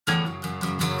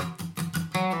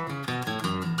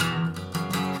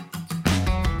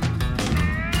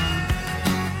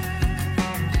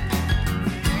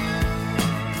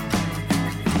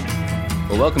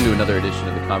welcome to another edition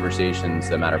of the Conversations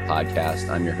That Matter podcast.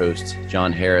 I'm your host,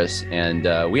 John Harris,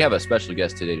 and we have a special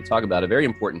guest today to talk about a very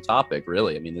important topic,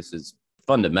 really. I mean, this is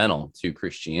fundamental to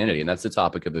Christianity, and that's the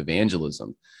topic of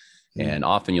evangelism. And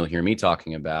often you'll hear me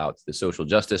talking about the social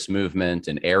justice movement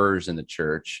and errors in the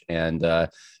church, and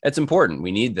it's important.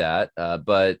 We need that,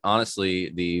 but honestly,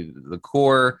 the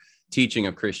core teaching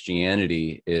of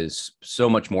Christianity is so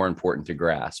much more important to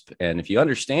grasp. And if you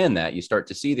understand that, you start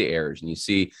to see the errors and you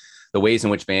see the ways in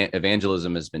which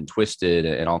evangelism has been twisted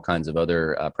and all kinds of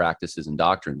other practices and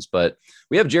doctrines. But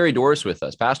we have Jerry Dorris with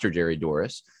us, Pastor Jerry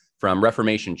Dorris from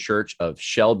Reformation Church of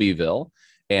Shelbyville.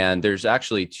 And there's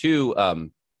actually two,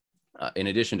 in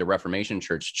addition to Reformation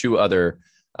Church, two other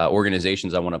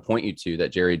organizations I want to point you to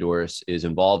that Jerry Dorris is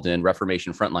involved in.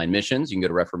 Reformation Frontline Missions. You can go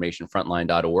to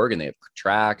reformationfrontline.org, and they have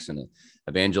tracts and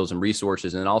evangelism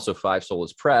resources, and then also Five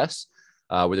Solas Press,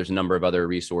 where there's a number of other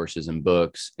resources and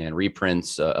books and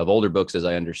reprints of older books, as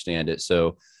I understand it.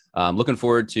 So I'm looking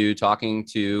forward to talking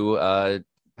to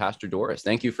Pastor Dorris.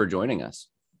 Thank you for joining us.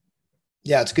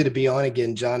 Yeah, it's good to be on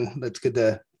again, John. It's good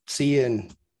to see you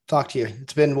and talk to you.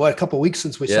 It's been, a couple of weeks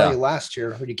since we saw you last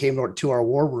year when you came to our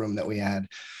war room that we had.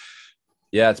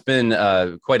 Yeah, it's been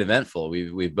quite eventful.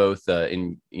 We've both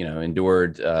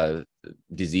endured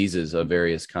diseases of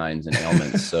various kinds and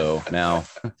ailments. So now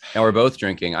we're both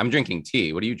drinking. I'm drinking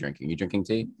tea. What are you drinking? You drinking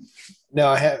tea? No,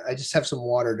 I just have some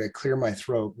water to clear my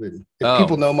throat. But if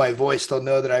people know my voice, they'll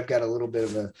know that I've got a little bit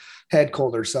of a head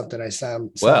cold or something. I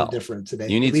sound different today.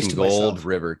 You need some Gold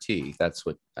River tea. That's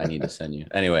what I need to send you.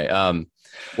 Anyway,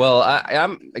 well,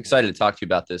 I'm excited to talk to you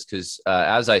about this because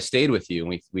as I stayed with you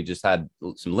and we just had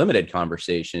some limited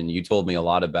conversation, you told me a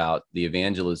lot about the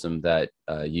evangelism that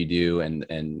you do and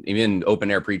even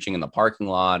open air preaching in the parking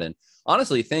lot, and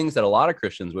honestly, things that a lot of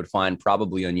Christians would find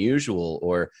probably unusual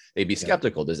or they'd be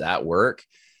skeptical. Does that work?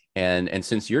 And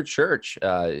since your church,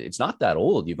 it's not that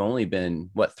old. You've only been,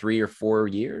 3 or 4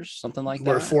 years, something like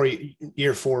that? We're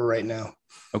year 4 right now.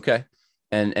 Okay.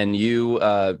 And you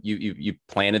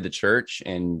planted the church,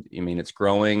 and I mean, it's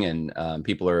growing, and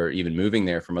people are even moving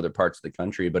there from other parts of the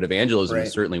country. But evangelism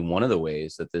is certainly one of the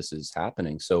ways that this is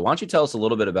happening. So why don't you tell us a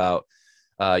little bit about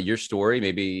your story,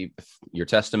 maybe your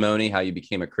testimony, how you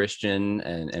became a Christian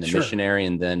and a missionary,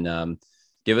 and then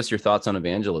give us your thoughts on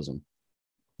evangelism.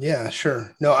 Yeah,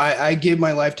 sure. No, I gave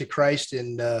my life to Christ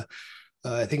in,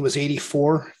 I think it was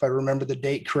 1984, if I remember the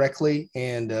date correctly.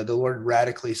 And the Lord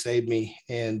radically saved me.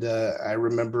 And I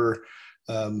remember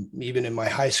even in my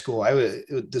high school,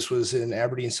 this was in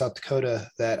Aberdeen, South Dakota,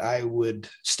 that I would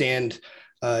stand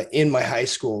in my high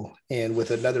school and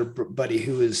with another buddy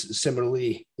who is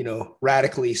similarly,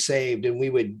 radically saved.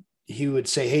 And he would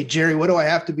say, "Hey, Jerry, what do I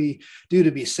have to do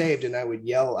to be saved?" And I would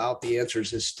yell out the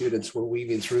answers as students were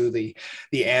weaving through the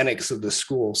annex of the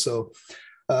school. So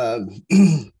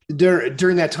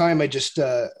during that time, I just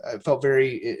I felt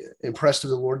very impressed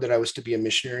with the Lord that I was to be a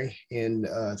missionary, and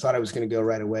thought I was going to go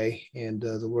right away. And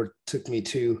the Lord took me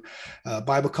to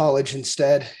Bible college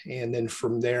instead. And then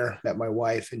from there, met my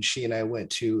wife, and she and I went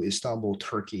to Istanbul,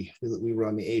 Turkey. We were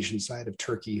on the Asian side of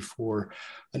Turkey for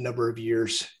a number of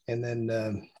years. And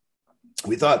then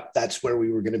we thought that's where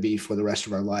we were going to be for the rest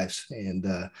of our lives. And,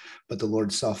 but the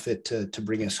Lord saw fit to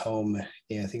bring us home.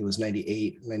 And I think it was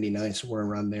 98, 99, somewhere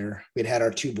around there. We'd had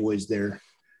our 2 boys there,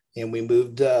 and we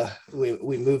moved,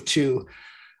 we moved to,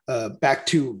 back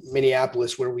to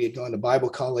Minneapolis, where we had gone to Bible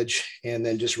college, and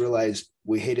then just realized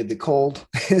we hated the cold.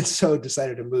 And so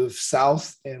decided to move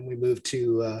south, and we moved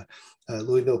to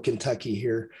Louisville, Kentucky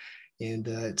here. And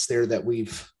it's there that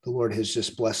the Lord has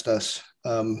just blessed us.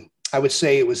 I would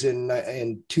say it was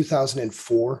in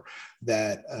 2004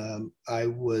 that I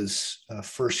was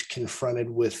first confronted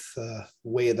with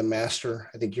Way of the Master.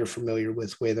 I think you're familiar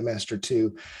with Way of the Master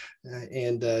too.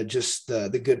 And just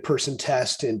the good person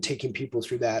test and taking people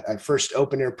through that. I first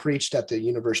open air preached at the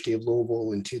University of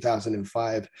Louisville in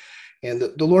 2005. And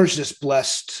the Lord's just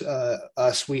blessed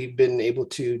us. We've been able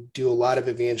to do a lot of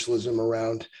evangelism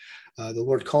around. The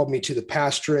Lord called me to the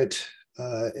pastorate.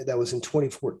 That was in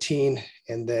 2014.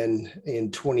 And then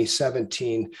in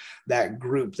 2017, that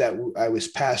group that I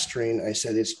was pastoring, I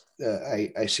said,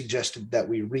 I suggested that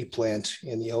we replant,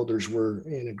 and the elders were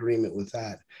in agreement with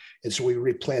that. And so we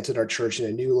replanted our church in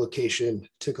a new location,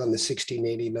 took on the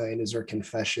 1689 as our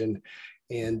confession,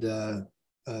 and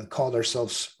called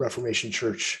ourselves Reformation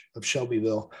Church of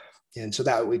Shelbyville. And so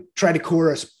that we tried to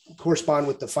correspond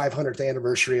with the 500th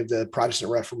anniversary of the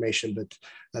Protestant Reformation. But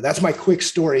that's my quick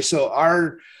story. So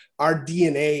our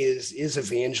DNA is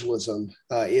evangelism.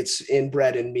 It's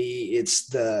inbred in me.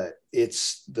 It's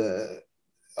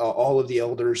all of the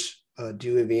elders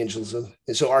do evangelism.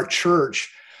 And so our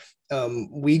church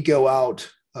We go out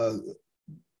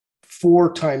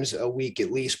 4 times a week,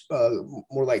 at least,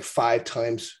 more like 5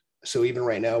 times. So even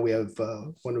right now, we have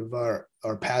one of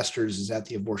our pastors is at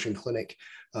the abortion clinic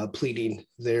pleading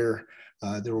there.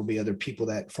 There will be other people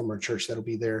that from our church that'll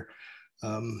be there.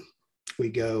 We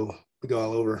go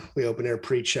all over. We open air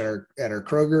preach at our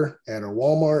Kroger, at our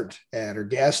Walmart, at our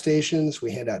gas stations.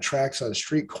 We hand out tracts on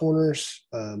street corners.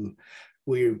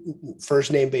 We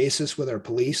first name basis with our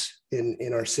police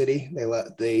in our city.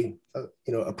 They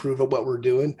approve of what we're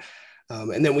doing.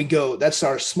 And then we go, that's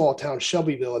our small town,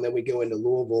 Shelbyville. And then we go into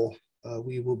Louisville.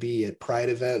 We will be at pride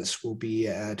events. We'll be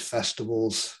at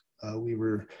festivals. We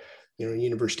were,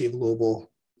 University of Louisville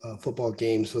football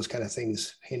games, those kind of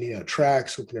things, handing out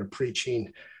tracts, open air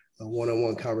preaching,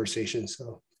 one-on-one conversations.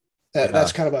 So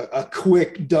that's kind of a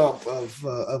quick dump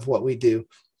of what we do.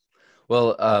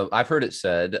 Well, I've heard it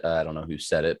said, I don't know who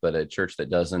said it, but a church that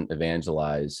doesn't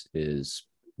evangelize is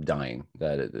dying,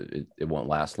 that it won't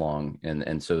last long.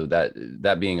 And so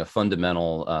that being a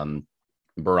fundamental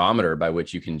barometer by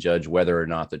which you can judge whether or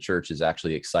not the church is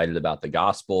actually excited about the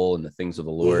gospel and the things of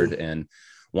the Lord and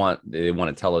they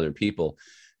want to tell other people.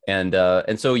 And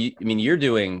so, you're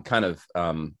doing kind of,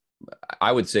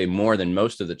 I would say more than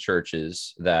most of the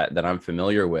churches that I'm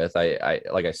familiar with. I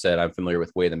like I said, I'm familiar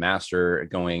with Way the Master,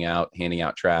 going out, handing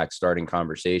out tracts, starting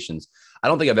conversations. I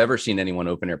don't think I've ever seen anyone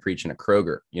open air preach in a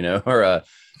Kroger, or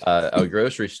a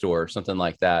grocery store or something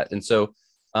like that. And so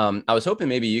I was hoping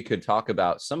maybe you could talk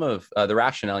about some of the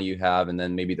rationale you have, and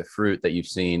then maybe the fruit that you've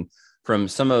seen from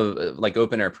some of like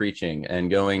open air preaching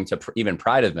and going to even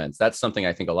pride events. That's something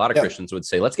I think a lot of Christians would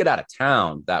say, let's get out of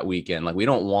town that weekend. Like, we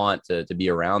don't want to be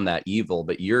around that evil,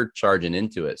 but you're charging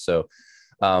into it. So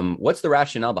what's the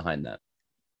rationale behind that?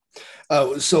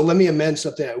 So let me amend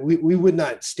something. We would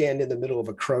not stand in the middle of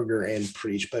a Kroger and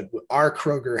preach, but our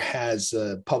Kroger has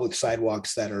public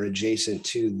sidewalks that are adjacent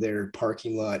to their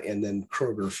parking lot, and then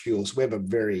Kroger fuels. We have a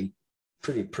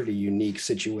pretty unique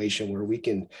situation where we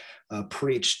can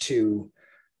preach to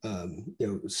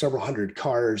several hundred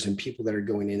cars and people that are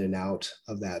going in and out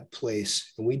of that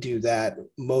place. And we do that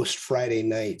most Friday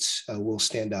nights. We'll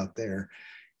stand out there.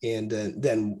 And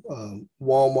then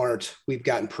Walmart, we've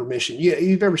gotten permission.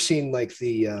 You've ever seen like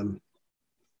the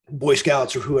Boy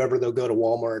Scouts or whoever, they'll go to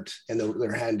Walmart and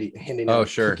they're handing out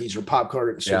cookies or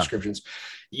popcorn subscriptions.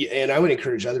 And I would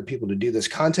encourage other people to do this.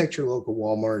 Contact your local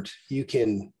Walmart. You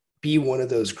can be one of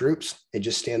those groups and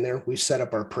just stand there. We've set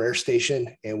up our prayer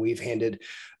station, and we've handed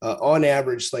on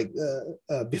average, like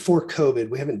before COVID,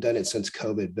 we haven't done it since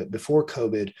COVID, but before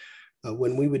COVID,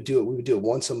 when we would do it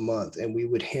once a month, and we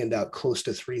would hand out close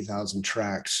to 3,000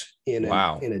 tracts in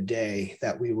a day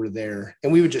that we were there.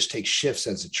 And we would just take shifts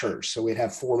as a church. So we'd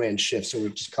have 4-man shifts. So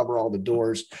we'd just cover all the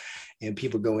doors and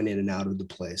people going in and out of the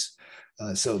place.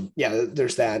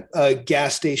 There's that.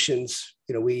 Gas stations,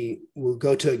 we will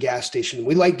go to a gas station.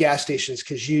 We like gas stations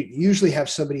because you usually have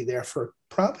somebody there for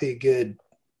probably a good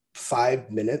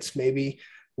 5 minutes, maybe,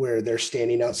 where they're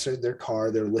standing outside their car,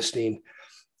 they're listening.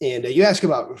 And you ask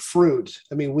about fruit.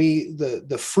 I mean,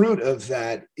 the fruit of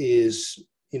that is,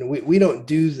 we don't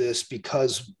do this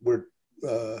because we're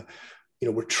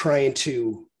trying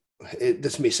to,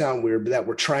 this may sound weird, but that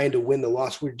we're trying to win the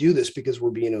lost. We do this because we're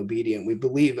being obedient. We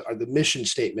believe the mission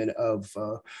statement of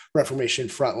Reformation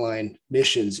Frontline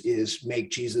Missions is make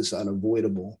Jesus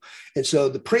unavoidable. And so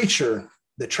the preacher,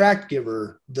 the tract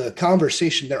giver, the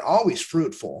conversation, they're always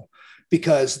fruitful,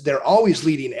 because they're always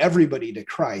leading everybody to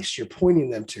Christ. You're pointing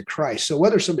them to Christ. So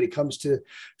whether somebody comes to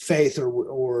faith or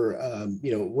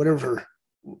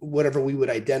whatever we would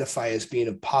identify as being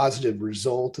a positive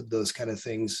result of those kind of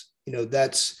things,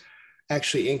 that's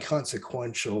actually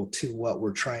inconsequential to what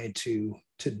we're trying to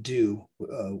do.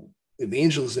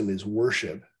 Evangelism is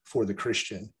worship for the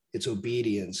Christian. It's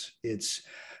obedience. It's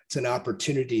an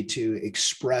opportunity to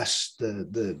express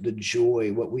the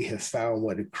joy, what we have found,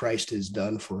 what Christ has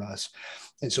done for us.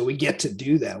 And so we get to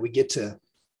do that.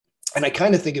 And I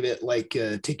kind of think of it like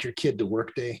take your kid to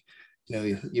work day.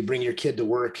 You bring your kid to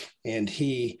work and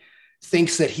he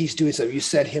thinks that he's doing something. You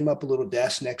set him up a little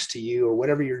desk next to you or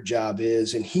whatever your job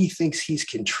is, and he thinks he's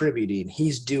contributing,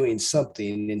 he's doing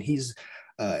something, and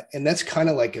and that's kind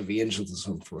of like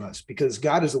evangelism for us, because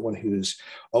God is the one who's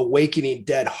awakening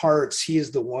dead hearts. He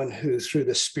is the one who, through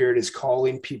the Spirit, is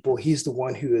calling people. He's the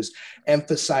one who is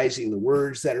emphasizing the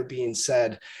words that are being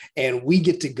said, and we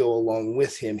get to go along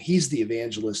with him. He's the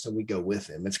evangelist, and we go with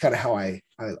him. It's kind of how I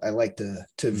like to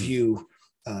view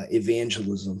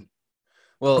evangelism.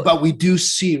 Well, but we do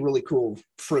see really cool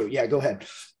fruit. Yeah, go ahead.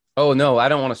 Oh no, I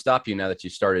don't want to stop you now that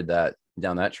you started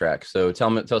down that track. So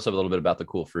tell us a little bit about the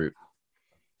cool fruit.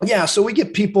 Yeah, so we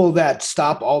get people that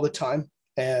stop all the time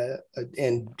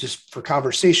and just for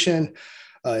conversation.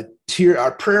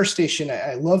 Our prayer station,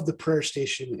 I love the prayer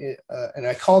station, and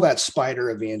I call that spider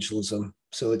evangelism.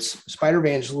 So it's spider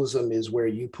evangelism is where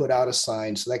you put out a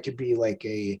sign. So that could be like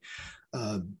a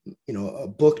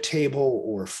book table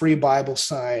or a free Bible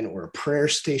sign or a prayer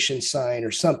station sign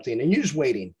or something, and you're just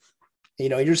waiting.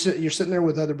 You're sitting there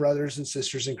with other brothers and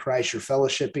sisters in Christ, you're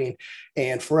fellowshipping.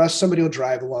 And for us, somebody will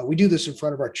drive along. We do this in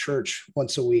front of our church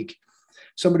once a week.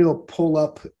 Somebody will pull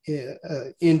up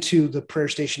into the prayer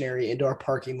station area, into our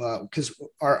parking lot, because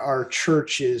our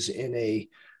church is in a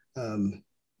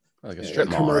like a strip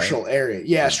mall, commercial right? area.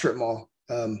 Yeah, strip mall.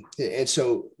 And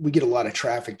so we get a lot of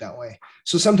traffic that way.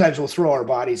 So sometimes we'll throw our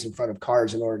bodies in front of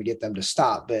cars in order to get them to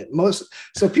stop.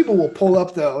 So people will pull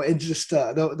up though, and just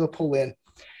they'll pull in.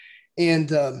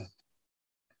 And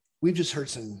we've just heard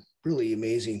some really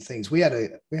amazing things. We had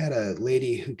a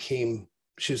lady who came.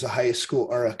 She was a high school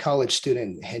or a college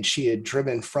student, and she had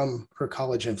driven from her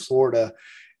college in Florida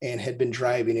and had been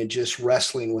driving and just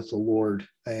wrestling with the Lord,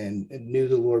 and knew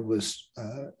the Lord was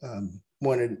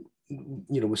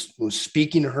was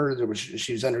speaking to her.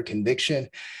 She was under conviction,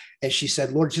 and she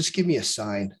said, "Lord, just give me a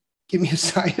sign. Give me a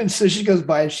sign." And so she goes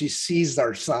by and she sees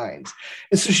our signs,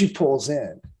 and so she pulls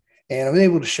in. And I was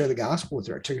able to share the gospel with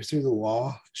her. I took her through the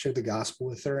law, shared the gospel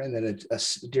with her. And then a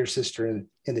dear sister in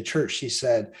the church, she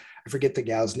said, I forget the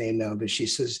gal's name now, but she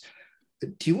says,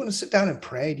 do you want to sit down and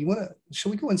pray? Shall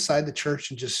we go inside the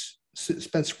church and just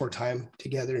spend some more time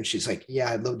together? And she's like, yeah,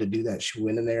 I'd love to do that. She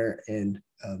went in there and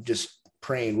just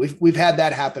praying. We've had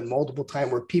that happen multiple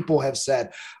times where people have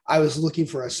said, I was looking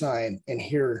for a sign, and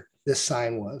here this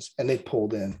sign was, and they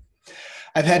pulled in.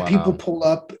 I've had people pull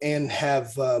up and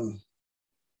have,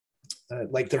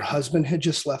 like their husband had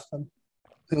just left them.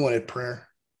 They wanted prayer.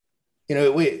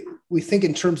 We think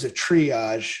in terms of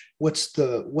triage. When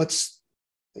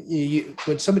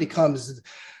somebody comes,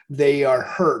 they are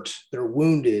hurt, they're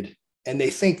wounded, and they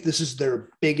think this is their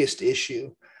biggest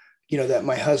issue. That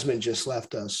my husband just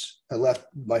left us. I left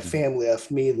my family,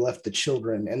 left me, left the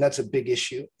children, and that's a big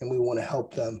issue. And we want to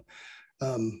help them.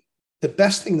 The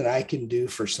best thing that I can do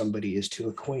for somebody is to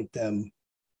acquaint them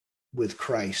with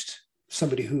Christ,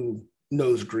 somebody who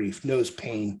knows grief, knows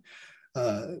pain,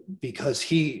 because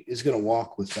he is going to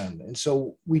walk with them. And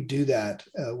so we do that.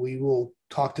 We will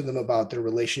talk to them about their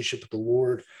relationship with the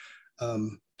Lord,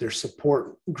 their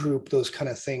support group, those kind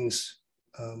of things.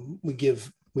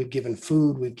 We've given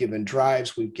food, we've given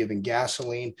drives, we've given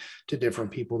gasoline to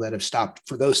different people that have stopped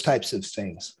for those types of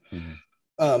things.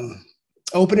 Mm-hmm.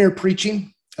 Open air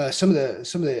preaching, some of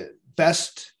the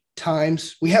best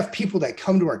times. We have people that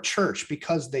come to our church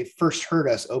because they first heard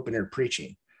us open air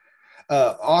preaching.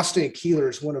 Austin Keeler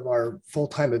is one of our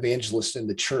full-time evangelists in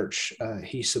the church.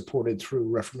 He supported through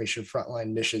Reformation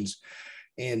Frontline Missions.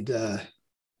 And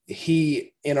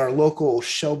he, in our local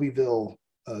Shelbyville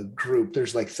group,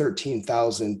 there's like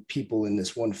 13,000 people in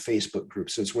this one Facebook group.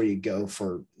 So it's where you go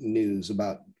for news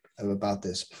about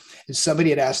this. And somebody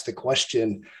had asked the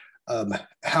question,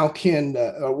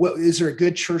 is there a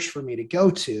good church for me to go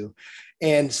to?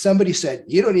 And somebody said,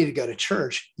 you don't need to go to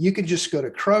church. You can just go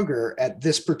to Kroger at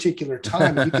this particular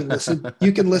time.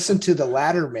 You can listen to the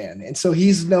Ladder Man. And so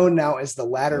he's known now as the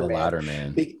Ladder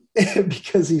Man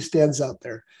because he stands out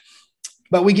there.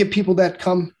 But we get people that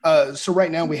come. So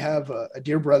right now we have a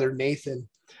dear brother, Nathan,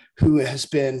 who has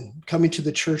been coming to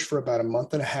the church for about a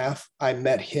month and a half. I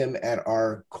met him at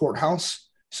our courthouse.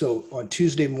 So on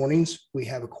Tuesday mornings, we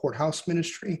have a courthouse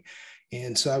ministry.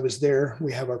 And so I was there.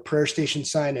 We have our prayer station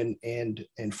sign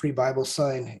and free Bible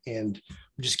sign. And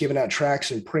we're just giving out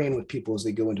tracts and praying with people as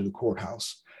they go into the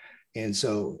courthouse. And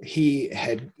so he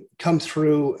had come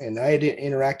through and I had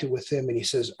interacted with him, and he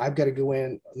says, I've got to go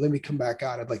in. Let me come back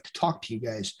out. I'd like to talk to you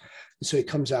guys. And so he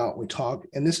comes out, we talk,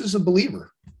 and this is a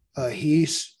believer.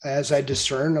 He's, as I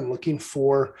discern, I'm looking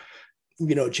for,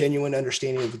 genuine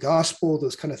understanding of the gospel,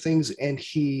 those kind of things. And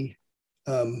he,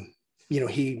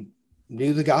 he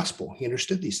knew the gospel. He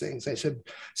understood these things. I said,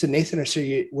 Nathan, I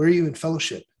said, where are you in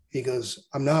fellowship? He goes,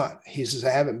 I'm not. He says, I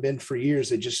haven't been for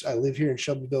years. I live here in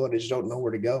Shelbyville and I just don't know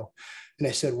where to go. And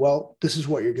I said, well, this is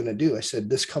what you're going to do. I said,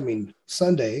 this coming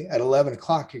Sunday at 11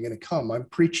 o'clock, you're going to come. I'm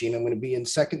preaching. I'm going to be in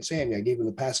 2 Samuel. I gave him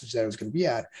the passage that I was going to be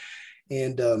at.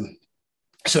 And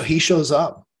so he shows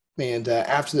up. And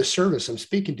after the service, I'm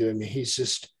speaking to him. And he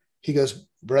goes,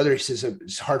 brother, he says,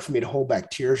 it's hard for me to hold back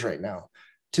tears right now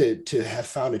to have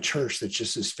found a church that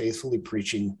just is faithfully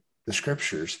preaching the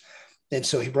scriptures. And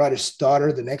so he brought his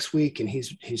daughter the next week, and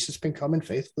he's just been coming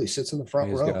faithfully. He sits in the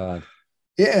front row. God.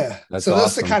 Yeah. That's awesome.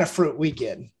 That's the kind of fruit we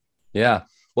get. Yeah.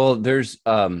 Well, there's,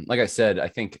 like I said, I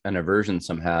think an aversion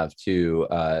some have to,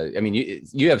 I mean,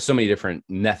 you have so many different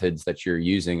methods that you're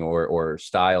using or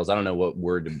styles. I don't know what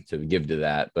word to give to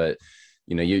that, but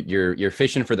you're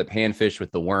fishing for the panfish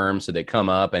with the worms. So they come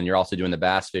up, and you're also doing the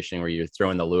bass fishing where you're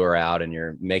throwing the lure out and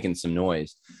you're making some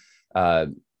noise.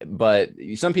 But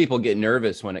some people get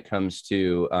nervous when it comes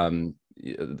to,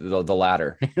 the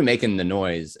latter, making the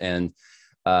noise, and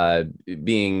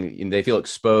they feel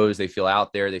exposed, they feel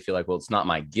out there, they feel like, well, it's not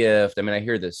my gift. I mean, I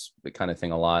hear this kind of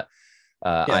thing a lot.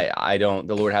 Yeah. I don't,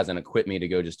 the Lord hasn't equipped me to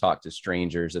go just talk to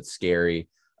strangers. It's scary.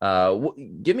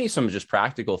 Give me some just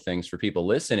practical things for people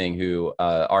listening who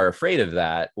are afraid of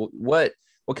that. What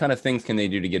kind of things can they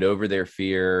do to get over their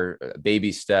fear?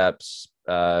 Baby steps.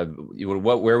 Where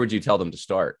would you tell them to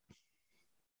start?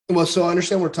 Well, so I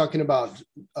understand we're talking about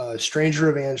stranger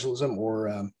evangelism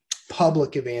or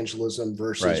public evangelism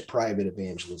versus Right. private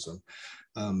evangelism.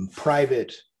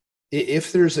 Private,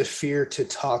 if there's a fear to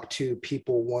talk to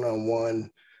people one-on-one,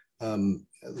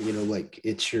 like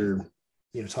it's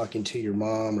talking to your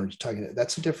mom or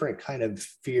that's a different kind of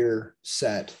fear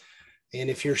set. And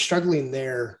if you're struggling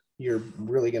there, you're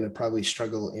really going to probably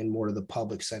struggle in more of the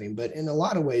public setting. But in a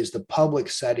lot of ways, the public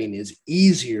setting is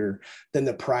easier than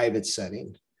the private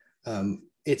setting.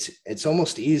 It's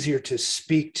almost easier to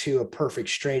speak to a perfect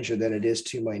stranger than it is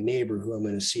to my neighbor who I'm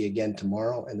going to see again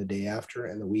tomorrow and the day after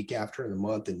and the week after and the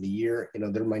month and the year.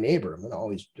 They're my neighbor.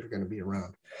 They're going to be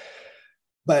around.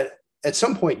 But at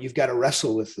some point, you've got to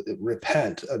wrestle with,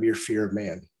 repent of your fear of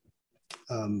man.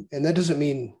 And that doesn't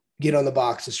mean get on the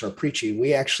box and start preaching.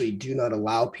 We actually do not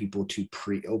allow people to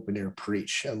open air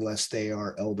preach unless they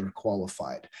are elder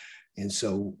qualified. And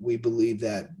so we believe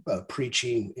that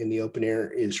preaching in the open air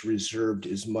is reserved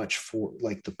as much for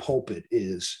like the pulpit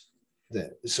is.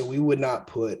 So we would not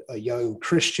put a young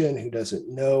Christian who doesn't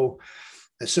know.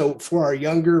 So for our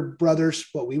younger brothers,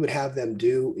 what we would have them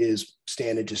do is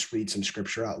stand and just read some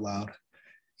scripture out loud.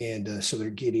 And so they're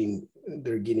getting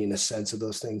a sense of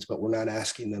those things, but we're not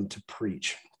asking them to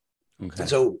preach. Okay.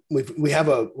 So we have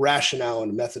a rationale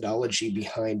and a methodology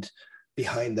behind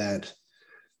that.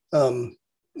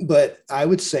 But I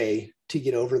would say to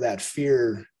get over that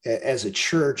fear as a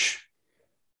church.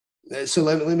 So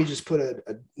let me just put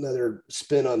another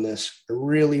spin on this. I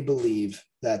really believe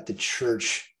that the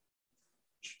church's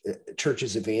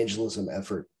evangelism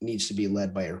effort needs to be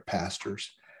led by our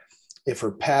pastors. If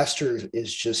our pastor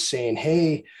is just saying,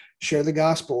 hey, share the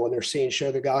gospel, and they're saying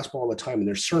share the gospel all the time in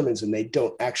their sermons, and they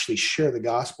don't actually share the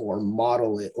gospel or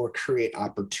model it or create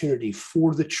opportunity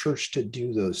for the church to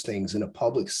do those things in a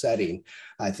public setting,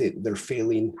 I think they're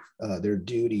failing their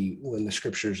duty when the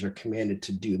scriptures are commanded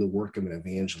to do the work of an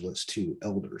evangelist to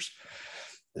elders.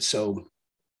 So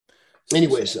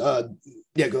anyways,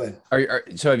 yeah, go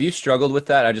ahead. So have you struggled with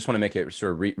that? I just want to make it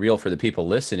sort of real for the people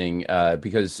listening,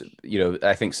 because,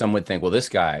 I think some would think, well, this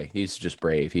guy, he's just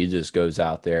brave. He just goes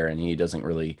out there and he doesn't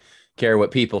really care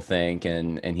what people think,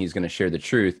 and he's going to share the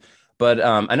truth. But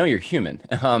I know you're human.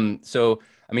 So,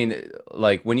 I mean,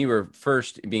 like when you were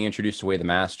first being introduced to Way the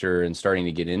Master and starting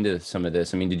to get into some of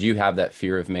this, I mean, did you have that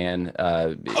fear of man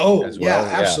as well? Yeah,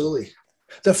 absolutely.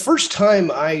 The first time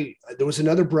there was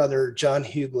another brother, John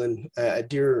Huglin. I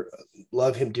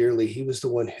love him dearly. He was the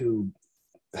one who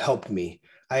helped me.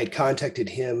 I had contacted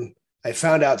him. I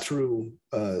found out through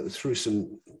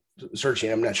some searching,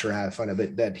 I'm not sure how I found out,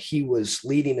 but that he was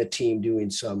leading a team doing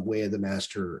some Way of the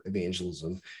Master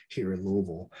evangelism here in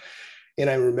Louisville. And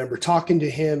I remember talking to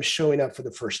him, showing up for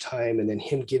the first time, and then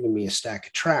him giving me a stack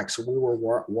of tracts. So we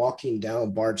were walking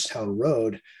down Bardstown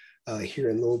Road here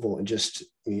in Louisville, and just,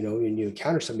 when you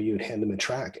encounter somebody, you would hand them a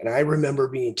tract. And I remember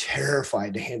being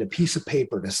terrified to hand a piece of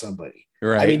paper to somebody.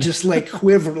 Right. I mean, just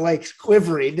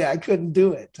quivering. I couldn't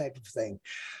do it, type of thing.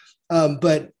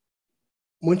 But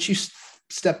once you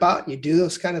step out and you do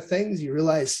those kind of things, you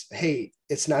realize, hey,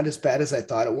 it's not as bad as I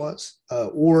thought it was.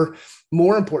 Or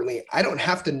more importantly, I don't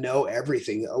have to know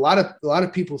everything. A lot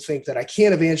of people think that I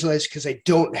can't evangelize because I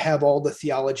don't have all the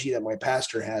theology that my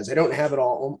pastor has. I don't have it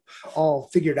all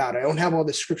figured out. I don't have all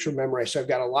the scripture memorized. So I've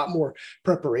got a lot more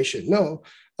preparation. No,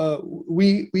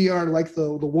 we are like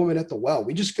the woman at the well.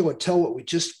 We just go and tell what we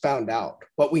just found out,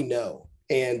 what we know.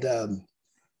 And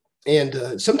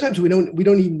sometimes we don't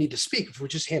even need to speak if we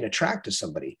just hand a tract to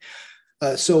somebody.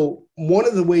 So one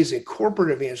of the ways in corporate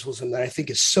evangelism that I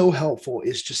think is so helpful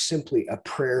is just simply a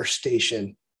prayer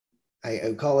station.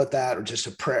 I call it that, or just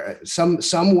a prayer,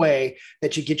 some way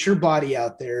that you get your body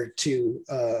out there to,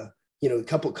 a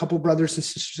couple brothers and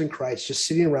sisters in Christ just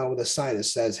sitting around with a sign that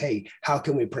says, hey, how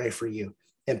can we pray for you?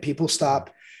 And people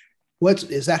stop.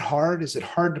 is that hard? Is it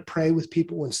hard to pray with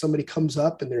people when somebody comes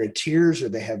up and they're in tears or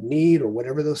they have need or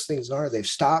whatever those things are? They've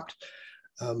stopped.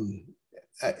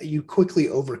 You quickly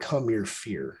overcome your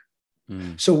fear.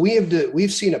 So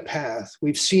we've seen a path.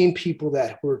 We've seen people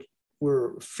that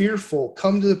were fearful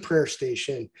come to the prayer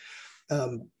station,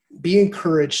 be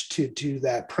encouraged to do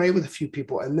that, pray with a few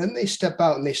people, and then they step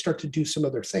out and they start to do some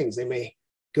other things. They may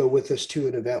go with us to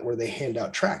an event where they hand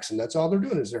out tracts, and that's all they're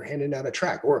doing is they're handing out a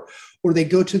tract, or they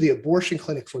go to the abortion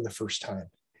clinic for the first time.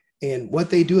 And what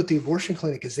they do at the abortion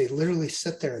clinic is they literally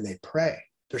sit there and they pray.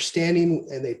 They're standing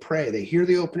and they pray. They hear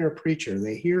the open air preacher.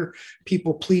 They hear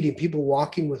people pleading, people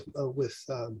walking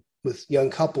with young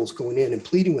couples going in and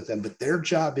pleading with them. But their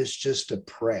job is just to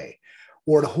pray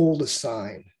or to hold a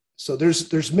sign. So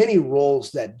there's many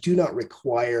roles that do not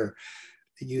require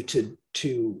you to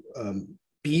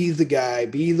be the guy,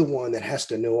 be the one that has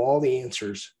to know all the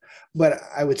answers. But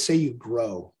I would say you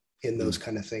grow in those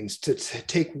kind of things to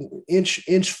take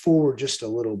inch forward just a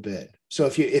little bit. So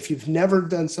if you've never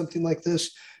done something like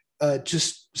this,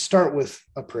 just start with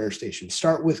a prayer station.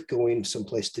 Start with going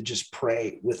someplace to just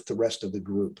pray with the rest of the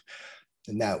group,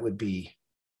 and that would be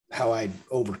how I'd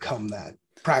overcome that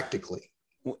practically.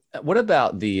 What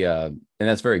about and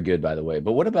that's very good, by the way,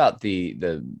 but what about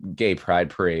the gay pride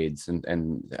parades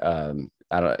and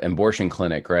abortion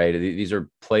clinic, right? These are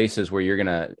places where you're going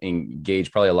to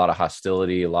engage probably a lot of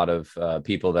hostility, a lot of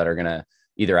people that are going to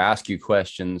either ask you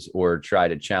questions or try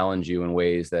to challenge you in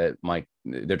ways that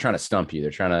they're trying to stump you. They're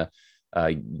trying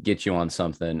to get you on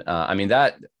something. I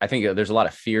think there's a lot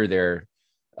of fear there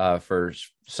for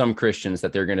some Christians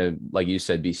that they're going to, like you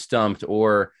said, be stumped,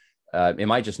 or it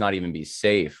might just not even be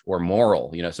safe or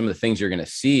moral. Some of the things you're going to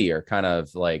see are kind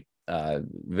of like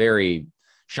very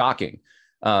shocking.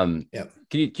 Can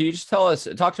you just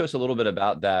talk to us a little bit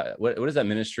about that? What does that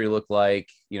ministry look like?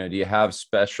 Do you have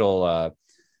special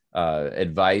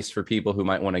advice for people who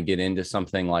might want to get into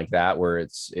something like that, where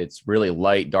it's really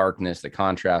light darkness, the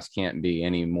contrast can't be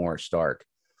any more stark?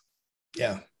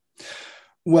 Yeah.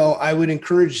 Well, I would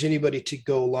encourage anybody to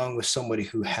go along with somebody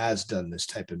who has done this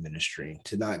type of ministry,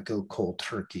 to not go cold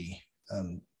turkey.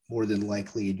 More than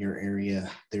likely in your area,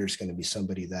 there's going to be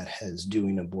somebody that has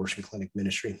doing abortion clinic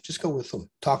ministry. Just go with them,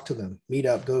 talk to them, meet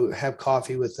up, go have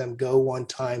coffee with them, go one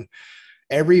time.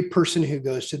 Every person who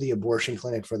goes to the abortion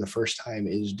clinic for the first time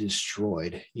is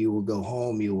destroyed. You will go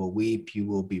home, you will weep, you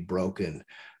will be broken.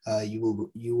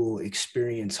 You will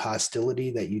experience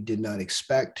hostility that you did not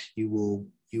expect. You will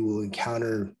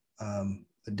encounter a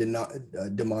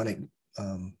demonic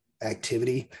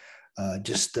activity,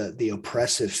 just the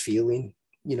oppressive feeling,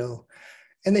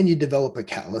 and then you develop a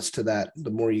callus to that. The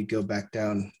more you go back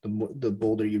down, the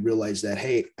bolder you realize that,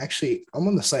 hey, actually, I'm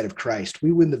on the side of Christ.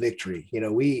 We win the victory.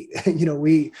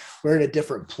 We're in a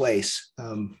different place.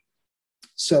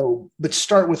 But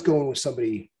start with going with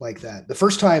somebody like that. The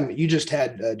first time you just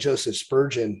had Joseph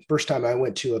Spurgeon. First time I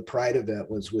went to a Pride event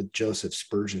was with Joseph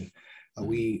Spurgeon.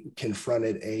 We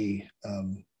confronted a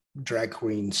drag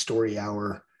queen story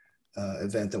hour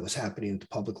event that was happening at the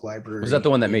public library. Was that the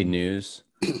one that made news?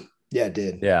 Yeah, it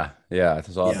did. Yeah, I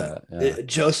saw that. Yeah.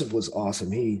 Joseph was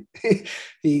awesome. He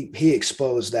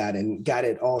exposed that and got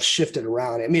it all shifted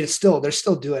around. I mean, they're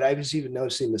still doing it. I was even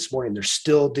noticing this morning, they're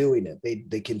still doing it.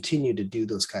 They continue to do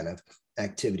those kind of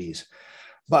activities.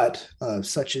 But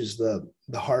such is the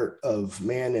heart of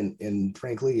man, and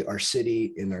frankly, our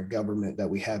city and our government that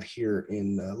we have here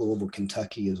in Louisville,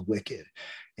 Kentucky is wicked.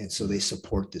 And so they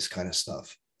support this kind of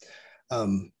stuff.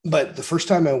 But the first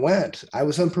time I went, I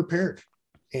was unprepared.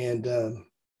 And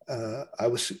I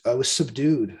was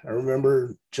subdued. I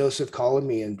remember Joseph calling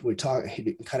me and we talked.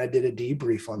 He kind of did a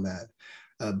debrief on that.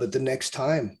 But the next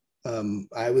time,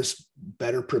 I was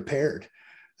better prepared.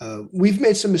 We've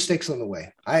made some mistakes on the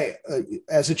way.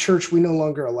 As a church, we no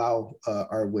longer allow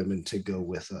our women to go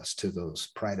with us to those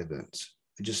Pride events,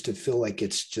 just to feel like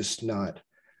it's just not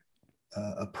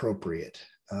appropriate.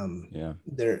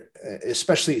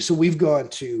 Especially. So we've gone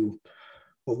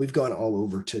all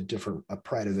over to different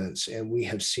Pride events, and we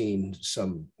have seen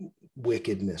some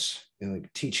wickedness,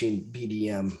 like teaching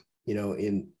BDM,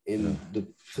 in the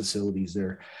facilities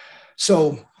there.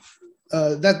 So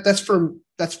that's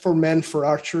for men, for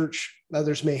our church.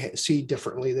 Others may see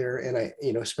differently there,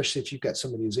 and especially if you've got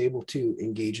somebody who's able to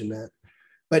engage in that.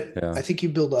 But I think you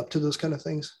build up to those kind of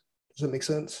things. Does that make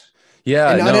sense?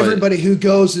 Yeah. And not everybody who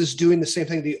goes is doing the same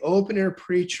thing. The open air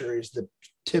preacher is the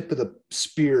tip of the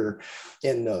spear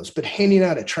in those, but handing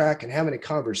out a tract and having a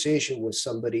conversation with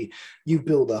somebody, you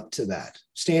build up to that.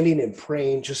 Standing and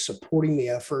praying, just supporting the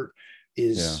effort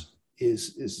is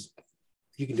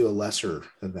you can do a lesser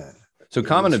event. So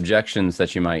common objections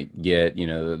that you might get,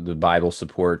 the Bible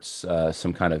supports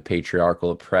some kind of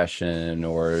patriarchal oppression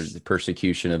or the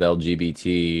persecution of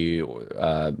LGBT,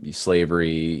 or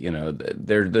slavery.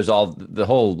 There's all the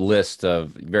whole list of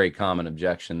very common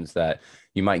objections that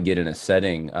you might get in a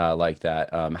setting like that.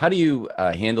 How do you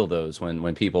handle those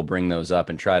when people bring those up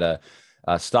and try to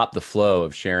stop the flow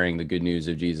of sharing the good news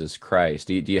of Jesus Christ?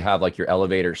 Do you have like your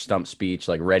elevator stump speech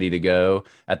like ready to go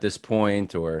at this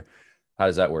point, or how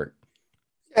does that work?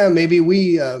 Yeah, maybe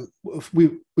we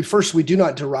do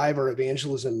not derive our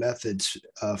evangelism methods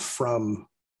from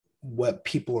what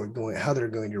people are going, how they're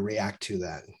going to react to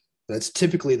that. That's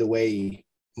typically the way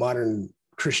modern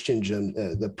Christian,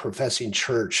 the professing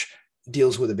church,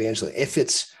 deals with evangelism. If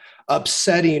it's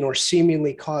upsetting or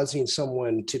seemingly causing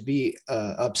someone to be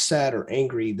upset or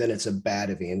angry, then it's a bad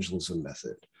evangelism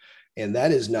method, and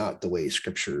that is not the way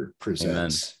Scripture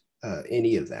presents.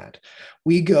 Any of that.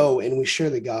 We go and we share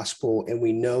the gospel, and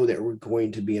we know that we're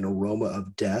going to be an aroma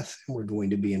of death and we're going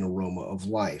to be an aroma of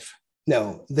life.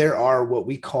 Now, there are what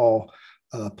we call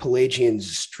Pelagian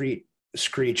street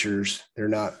screechers. They're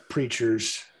not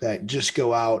preachers that just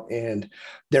go out and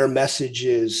their message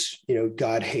is,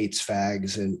 God hates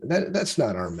fags, and that's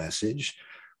not our message.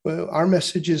 Well, our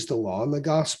message is the law and the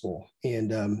gospel.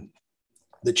 And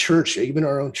the church, even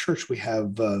our own church, we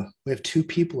have two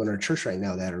people in our church right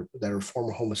now that are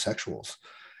former homosexuals.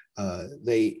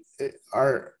 They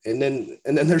are, and then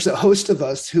there's a host of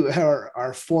us who have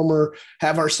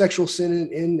our sexual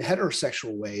sin in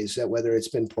heterosexual ways, that whether it's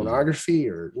been pornography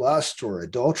or lust or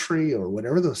adultery or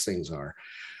whatever those things are.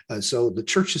 So the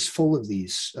church is full of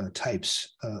these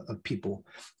types of people.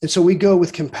 And so we go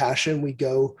with compassion, we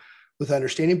go with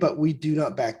understanding, but we do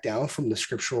not back down from the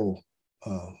scriptural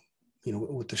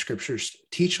what the scriptures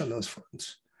teach on those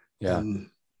fronts. Yeah,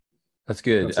 that's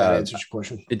good. If that answers your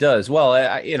question. It does. Well,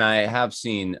 I have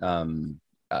seen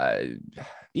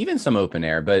even some open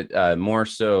air, but more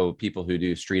so people who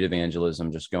do street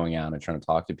evangelism, just going out and trying to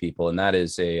talk to people. And that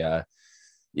is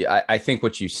I think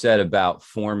what you said about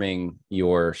forming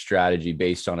your strategy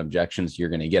based on objections you're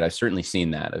going to get, I've certainly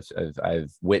seen that.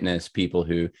 I've witnessed people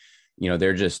who,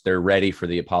 they're ready for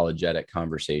the apologetic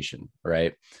conversation,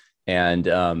 right? And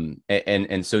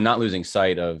so not losing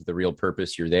sight of the real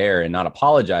purpose you're there, and not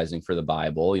apologizing for the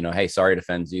Bible, hey, sorry it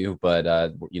offends you,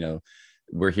 but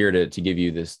we're here to give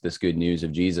you this good news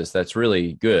of Jesus. That's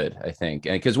really good, I think.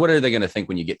 And because what are they going to think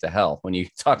when you get to hell, when you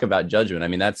talk about judgment? I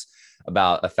mean, that's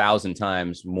about 1,000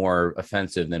 times more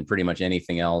offensive than pretty much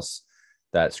anything else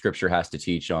that Scripture has to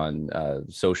teach on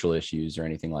social issues or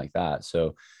anything like that.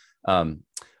 So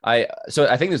I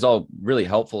think this is all really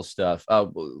helpful stuff.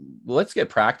 Let's get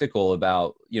practical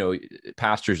about,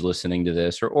 pastors listening to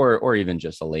this, or even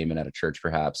just a layman at a church,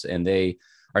 perhaps, and they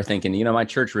are thinking, my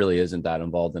church really isn't that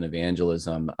involved in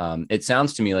evangelism. It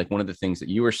sounds to me like one of the things that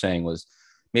you were saying was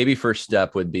maybe first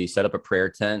step would be set up a prayer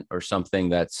tent or something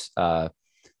that's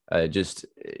just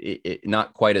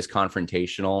not quite as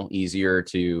confrontational, easier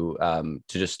to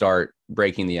just start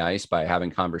breaking the ice by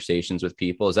having conversations with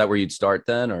people. Is that where you'd start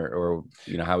then? Or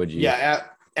how would you? Yeah,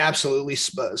 absolutely.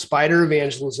 Spider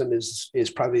evangelism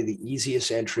is probably the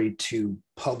easiest entry to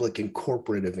public and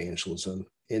corporate evangelism.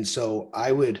 And so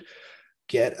I would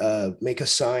make a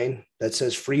sign that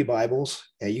says free Bibles.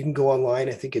 And you can go online.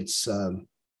 I think it's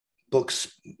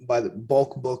books by the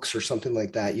bulk books or something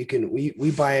like that.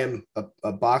 We buy them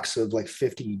a box of like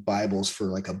 50 Bibles for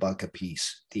like $1 a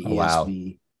piece, the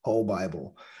ESV whole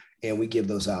Bible. And we give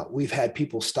those out. We've had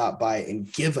people stop by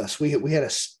and give us, we had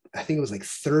I think it was like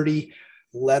 30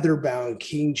 leather bound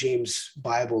King James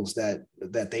Bibles that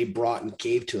they brought and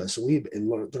gave to us. So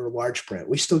they're large print.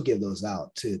 We still give those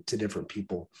out to different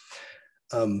people.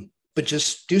 But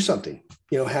just do something,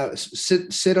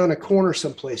 sit on a corner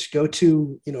someplace, go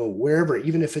to, wherever,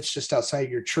 even if it's just outside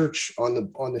your church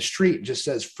on the street, just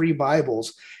says free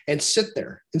Bibles, and sit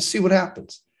there and see what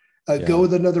happens. Go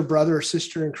with another brother or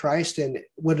sister in Christ. And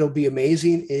what'll be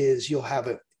amazing is you'll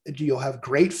have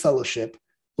great fellowship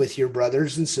with your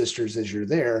brothers and sisters as you're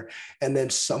there. And then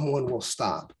someone will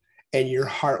stop and your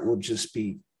heart will just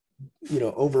be,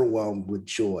 overwhelmed with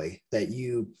joy that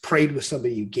you prayed with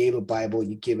somebody, you gave a Bible,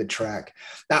 you gave a tract.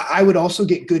 Now, I would also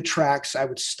get good tracts. I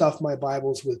would stuff my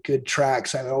Bibles with good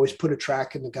tracts. I would always put a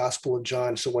tract in the Gospel of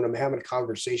John. So when I'm having a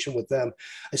conversation with them,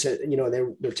 I said,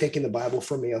 they're taking the Bible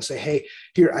from me. I'll say, hey,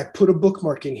 here, I put a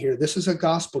bookmark in here. This is a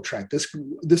gospel tract.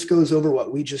 This goes over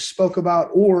what we just spoke about.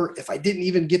 Or if I didn't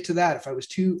even get to that,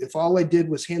 if all I did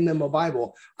was hand them a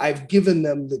Bible, I've given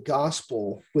them the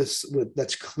gospel with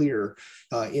that's clear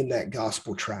in that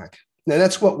gospel track. Now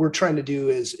that's what we're trying to do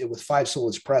is with Five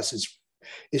Solas Press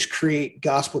is create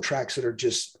gospel tracks that are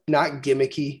just not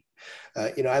gimmicky.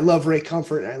 I love Ray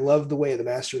Comfort and I love The Way of the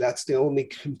Master. That's the only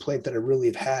complaint that I really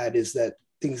have had, is that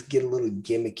things get a little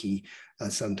gimmicky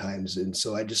sometimes. And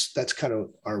so that's kind of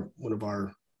one of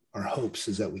our hopes,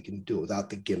 is that we can do it without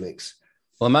the gimmicks.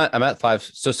 Well, I'm at five.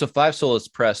 So Five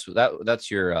Solas Press, that's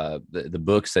your, the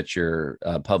books that you're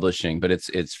publishing, but it's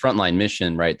Frontline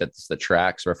Mission, right? That's the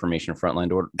tracks, Reformation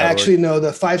Frontline order. Actually, no,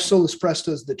 the Five Solas Press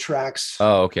does the tracks.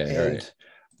 Oh, okay.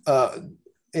 All right.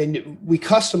 And we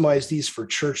customize these for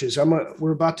churches.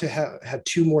 We're about to have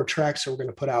 2 more tracks that we're going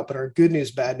to put out, but our good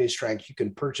news, bad news track, you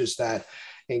can purchase that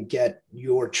and get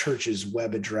your church's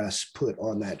web address put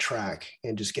on that track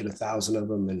and just get 1,000 of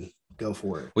them and go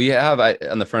for it. Well, you have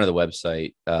on the front of the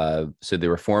website, so the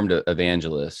Reformed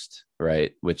Evangelist,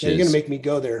 right? Which you're going to make me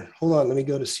go there. Hold on, let me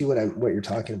go to see what you're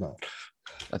talking about.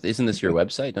 Isn't this your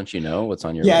website? Don't you know what's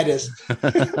on your? Yeah,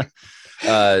 website?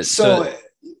 It is. So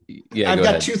yeah, I've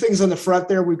got 2 things on the front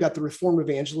there. We've got the Reformed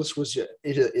Evangelist, which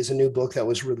is a new book that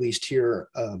was released here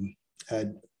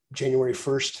January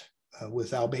 1st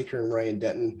with Al Baker and Ryan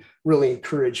Denton. Really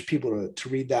encourage people to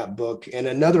read that book. And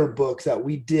another book that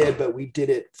we did, but we did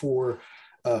it for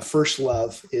First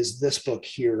Love, is this book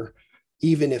here,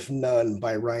 Even If None,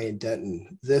 by Ryan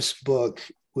Denton. This book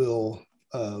will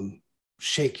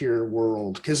shake your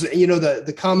world, because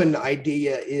the common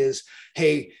idea is,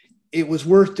 hey, it was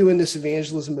worth doing this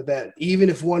evangelism event. Even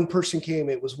if 1 person came,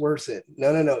 it was worth it.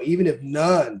 No. Even if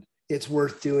none, it's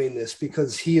worth doing this,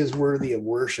 because he is worthy of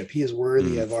worship. He is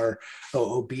worthy of our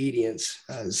obedience.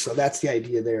 So that's the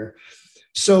idea there.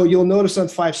 So you'll notice on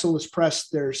Five Solas Press,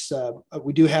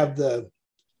 we do have the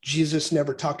Jesus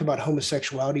Never Talked About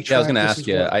Homosexuality track. Yeah, I was going to ask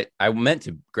you, I meant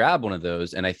to grab one of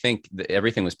those, and I think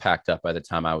everything was packed up by the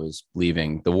time I was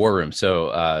leaving the war room.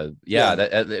 So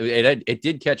it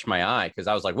did catch my eye, because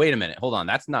I was like, wait a minute, hold on,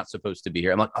 that's not supposed to be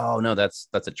here. I'm like, oh no, that's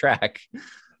a track.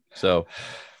 So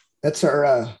that's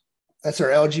our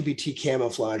LGBT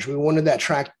camouflage. We wanted that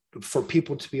track for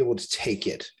people to be able to take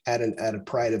it at a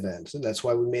Pride event, and that's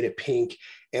why we made it pink.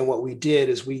 And what we did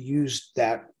is we used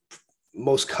that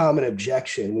most common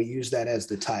objection. We use that as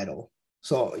the title.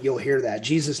 So you'll hear that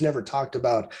Jesus never talked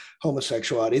about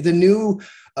homosexuality. The new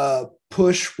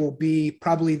push will be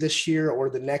probably this year or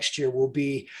the next year will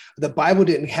be, the Bible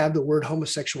didn't have the word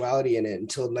homosexuality in it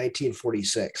until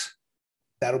 1946.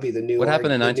 That'll be the new. What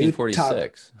happened in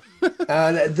 1946?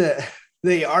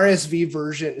 The RSV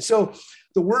version. So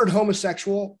the word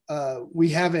homosexual,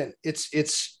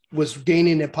 was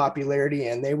gaining in popularity,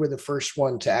 and they were the first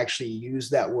one to actually use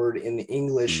that word in the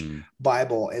English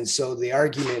Bible. And so the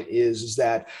argument is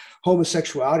that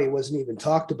homosexuality wasn't even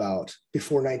talked about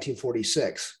before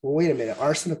 1946. Well, wait a minute.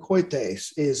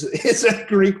 Arsenokoites is a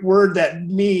Greek word that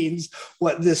means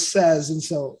what this says. And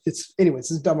so it's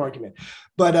a dumb argument.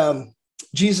 But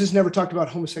Jesus never talked about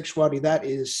homosexuality. That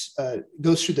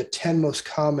goes through the 10 most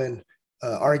common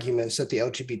arguments that the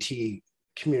LGBT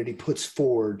community puts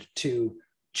forward to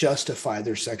justify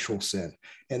their sexual sin.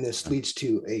 And this leads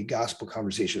to a gospel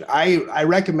conversation. I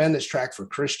recommend this track for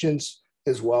Christians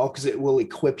as well, because it will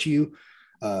equip you.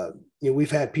 We've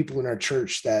had people in our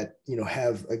church that,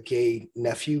 have a gay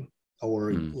nephew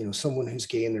or, someone who's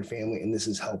gay in their family, and this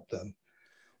has helped them.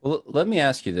 Well, let me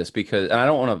ask you this, because, and I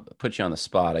don't want to put you on the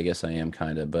spot. I guess I am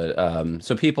kind of, but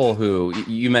so people who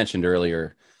you mentioned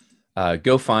earlier,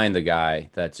 go find the guy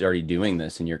that's already doing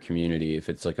this in your community, if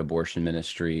it's like abortion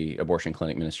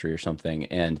clinic ministry or something.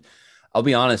 And I'll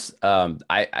be honest,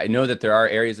 I know that there are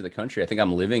areas of the country, I think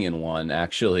I'm living in one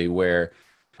actually, where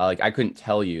I couldn't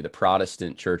tell you the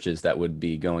Protestant churches that would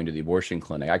be going to the abortion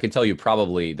clinic. I could tell you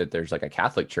probably that there's like a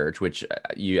Catholic church, which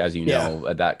as you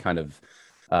know, that kind of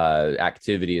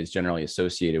activity is generally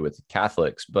associated with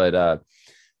Catholics. But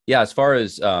as far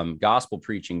as gospel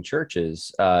preaching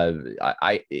churches,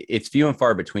 it's few and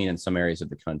far between in some areas of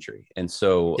the country. And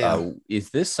so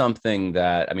is this something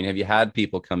that, have you had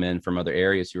people come in from other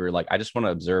areas who are like, I just want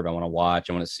to observe, I want to watch,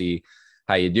 I want to see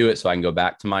how you do it so I can go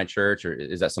back to my church? Or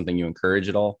is that something you encourage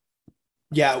at all?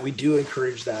 Yeah, we do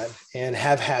encourage that and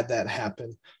have had that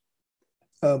happen.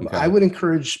 Okay. I would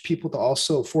encourage people to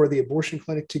also, for the abortion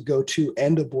clinic, to go to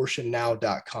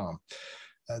endabortionnow.com.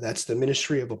 That's the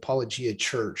Ministry of Apologia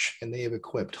Church, and they have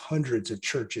equipped hundreds of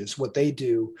churches. What they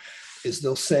do is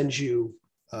they'll send you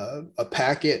a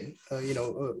packet,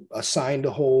 a sign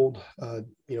to hold,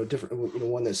 different,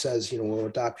 one that says, we'll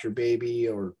adopt your baby,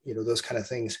 or, those kind of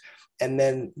things. And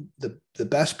then the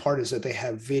best part is that they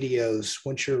have videos.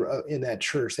 Once you're in that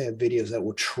church, they have videos that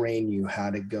will train you how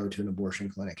to go to an abortion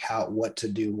clinic, what to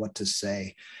do, what to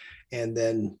say. And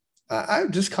then I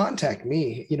just contact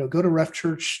me, go to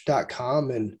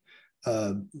refchurch.com and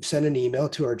send an email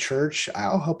to our church.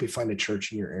 I'll help you find a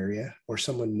church in your area or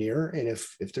someone near. And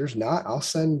if there's not, I'll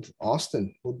send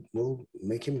Austin. We'll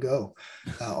make him go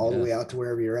all the way out to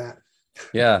wherever you're at.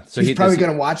 Yeah. So he's probably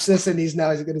going to watch this, and he's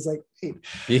going to say, hey.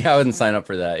 Yeah, I wouldn't sign up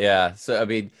for that. Yeah. So, I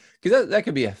mean, because that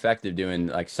could be effective doing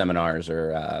like seminars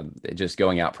or just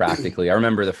going out practically. I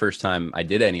remember the first time I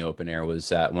did any open air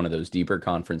was at one of those deeper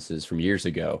conferences from years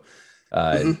ago.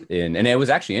 And it was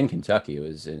actually in Kentucky. It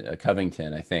was in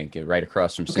Covington, I think, right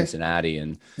across from Cincinnati.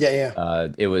 And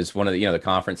it was one of the, the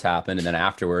conference happened. And then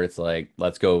afterward, it's like,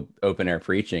 let's go open air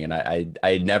preaching. And I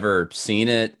had never seen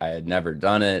it. I had never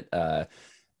done it.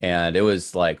 And it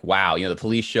was like, wow, the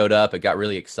police showed up. It got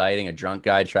really exciting. A drunk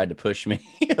guy tried to push me.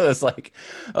 I was like,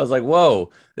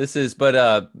 whoa, this is,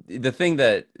 but the thing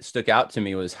that stuck out to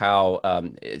me was how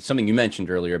something you mentioned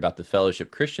earlier about the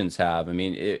fellowship Christians have. I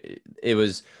mean, it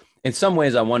was, in some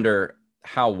ways, I wonder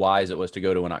how wise it was to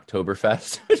go to an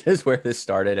Oktoberfest, which is where this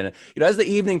started. And, as the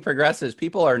evening progresses,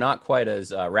 people are not quite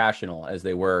as rational as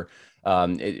they were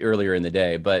earlier in the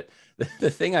day. But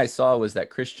the thing I saw was that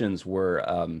Christians were,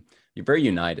 you're very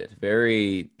united,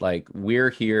 very like, we're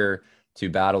here to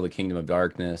battle the kingdom of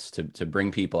darkness, to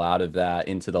bring people out of that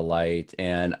into the light.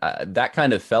 And that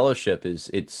kind of fellowship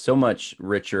it's so much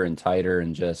richer and tighter,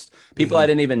 and just people I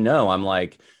didn't even know. I'm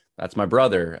like, that's my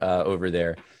brother over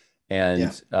there.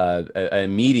 And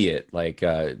immediate, like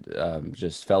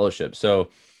just fellowship. So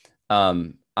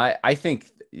I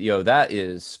think, that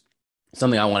is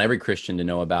something I want every Christian to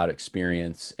know about,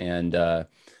 experience. And I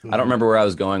don't remember where I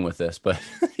was going with this, but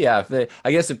yeah,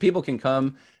 I guess if people can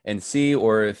come and see,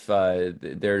 or if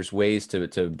there's ways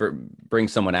to bring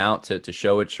someone out to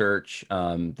show a church,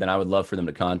 then I would love for them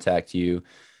to contact you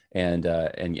and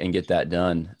get that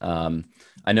done.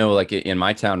 I know, like in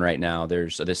my town right now,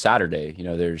 there's this Saturday,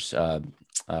 there's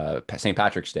St.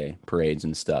 Patrick's Day parades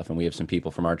and stuff, and we have some people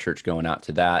from our church going out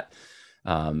to that.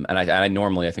 And I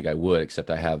normally, I think I would, except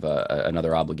I have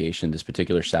another obligation this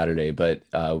particular Saturday, but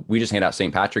we just hand out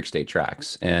St. Patrick's Day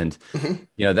tracts. And,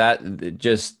 that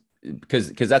just because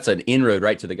that's an inroad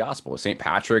right to the gospel. St.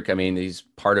 Patrick, I mean, he's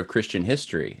part of Christian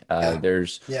history.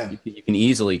 You can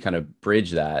easily kind of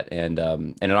bridge that. And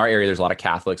in our area, there's a lot of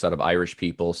Catholics, a lot of Irish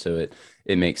people. So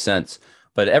it makes sense.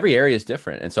 But every area is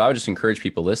different. And so I would just encourage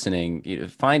people listening,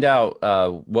 find out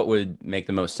what would make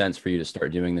the most sense for you to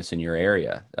start doing this in your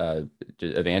area, to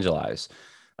evangelize,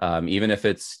 even if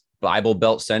it's Bible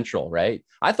Belt Central, right?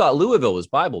 I thought Louisville was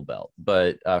Bible Belt,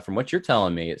 but from what you're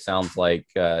telling me, it sounds like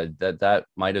that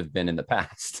might have been in the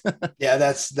past. Yeah,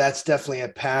 that's definitely a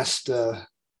past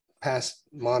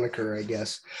moniker, I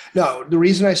guess. No, the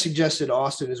reason I suggested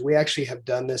Austin is we actually have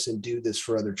done this and do this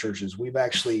for other churches. We've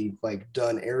actually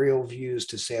done aerial views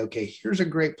to say, okay, here's a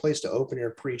great place to open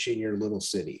air preach in your little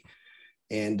city.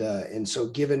 And so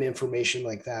given information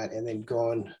like that, and then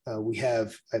gone, I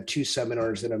have 2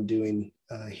 seminars that I'm doing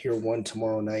here, one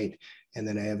tomorrow night, and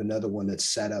then I have another one that's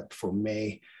set up for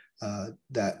May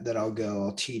that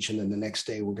I'll teach. And then the next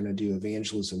day we're going to do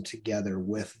evangelism together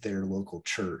with their local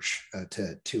church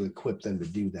to equip them to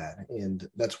do that. And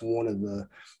that's one of the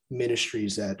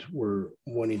ministries that we're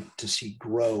wanting to see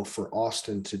grow for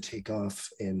Austin, to take off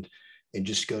and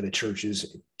just go to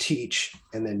churches, teach,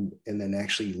 and then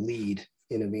actually lead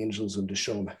in evangelism to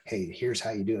show them, hey, here's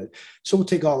how you do it. So we'll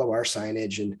take all of our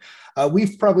signage, and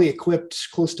we've probably equipped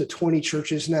close to 20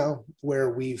 churches now, where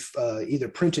we've either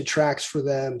printed tracts for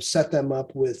them, set them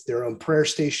up with their own prayer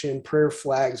station, prayer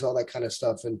flags, all that kind of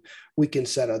stuff. And we can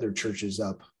set other churches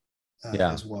up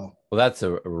as well. Well, that's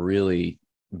a really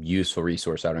useful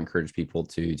resource I would encourage people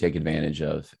to take advantage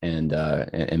of and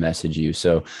message you.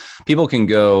 So people can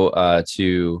go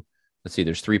to, let's see,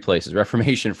 there's 3 places: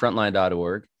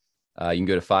 reformationfrontline.org. You can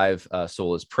go to 5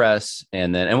 Solas Press,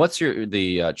 and what's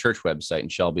the church website in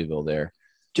Shelbyville there?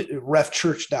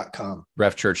 refchurch.com.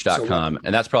 refchurch.com.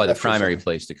 And that's probably the primary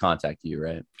place to contact you,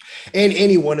 right? And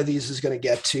any one of these is going to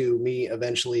get to me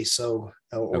eventually. So,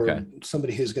 or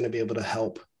somebody who's going to be able to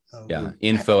help.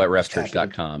 Info at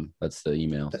refchurch.com. That's the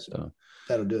email. So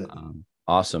that'll do it.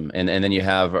 Awesome. And then you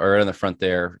have right on the front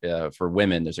there for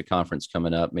women, there's a conference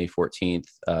coming up May 14th,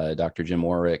 Dr. Jim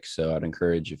Warwick. So I'd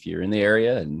encourage, if you're in the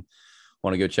area and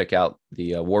want to go check out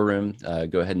the War Room,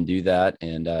 go ahead and do that.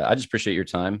 And I just appreciate your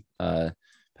time,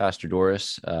 Pastor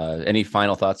Doris. Any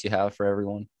final thoughts you have for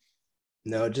everyone?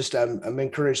 No, just I'm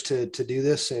encouraged to do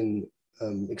this, and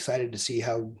I'm excited to see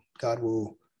how God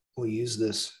will use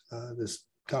this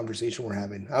conversation we're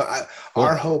having.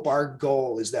 Our hope, our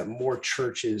goal is that more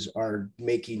churches are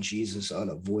making Jesus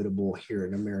unavoidable here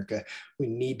in America. We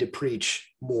need to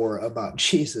preach more about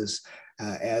Jesus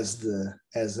as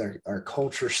our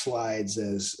culture slides,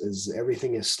 as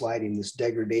everything is sliding, this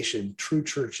degradation. True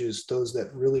churches, those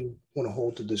that really want to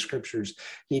hold to the scriptures,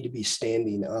 need to be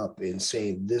standing up and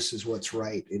saying, this is what's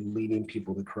right, and leading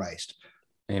people to Christ.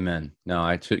 Amen. No,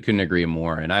 I couldn't agree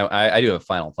more. And I do have a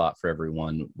final thought for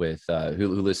everyone with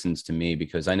who listens to me,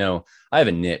 because I know I have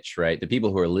a niche, right? The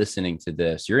people who are listening to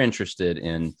this, you're interested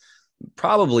in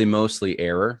probably mostly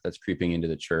error that's creeping into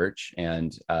the church,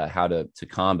 and how to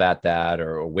combat that,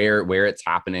 or where it's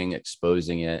happening,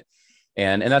 exposing it.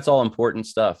 And that's all important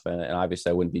stuff. And obviously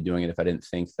I wouldn't be doing it if I didn't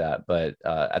think that. But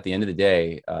at the end of the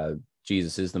day,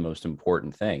 Jesus is the most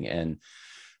important thing. And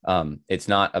it's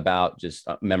not about just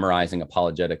memorizing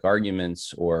apologetic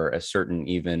arguments or a certain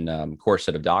even core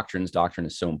set of doctrines. Doctrine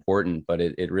is so important, but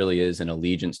it really is an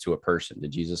allegiance to a person, to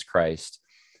Jesus Christ,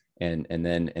 and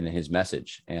then his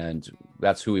message. And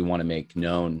that's who we want to make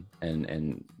known,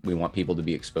 and we want people to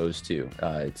be exposed to.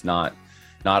 It's not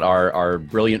our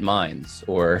brilliant minds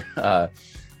or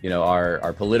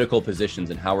our political positions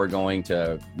and how we're going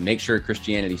to make sure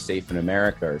Christianity is safe in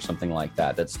America or something like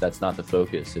that. That's not the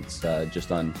focus. It's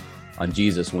just on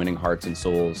Jesus winning hearts and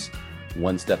souls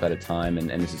one step at a time, and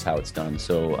this is how it's done.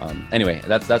 So anyway,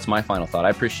 that's my final thought. I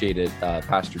appreciate it,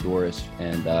 Pastor Doris,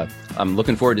 and I'm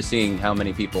looking forward to seeing how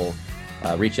many people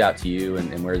reach out to you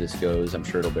and where this goes. I'm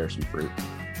sure it'll bear some fruit.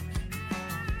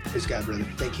 Praise God, brother.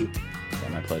 Thank you. Yeah,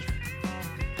 my pleasure.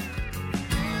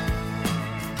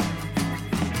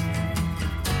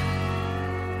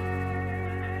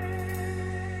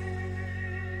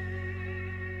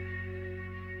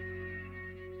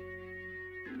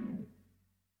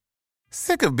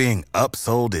 Sick of being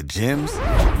upsold at gyms?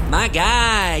 My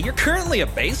guy, you're currently a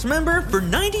base member? For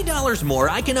 $90 more,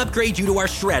 I can upgrade you to our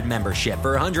Shred membership.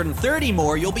 For $130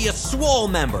 more, you'll be a Swole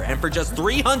member. And for just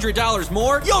 $300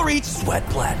 more, you'll reach Sweat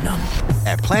Platinum.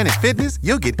 At Planet Fitness,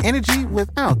 you'll get energy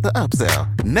without the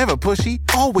upsell. Never pushy,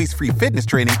 always free fitness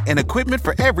training and equipment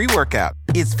for every workout.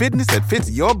 It's fitness that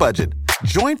fits your budget.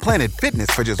 Join Planet Fitness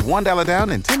for just $1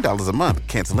 down and $10 a month.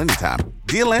 Cancel anytime.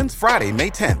 Deal ends Friday, May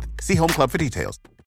 10th. See Home Club for details.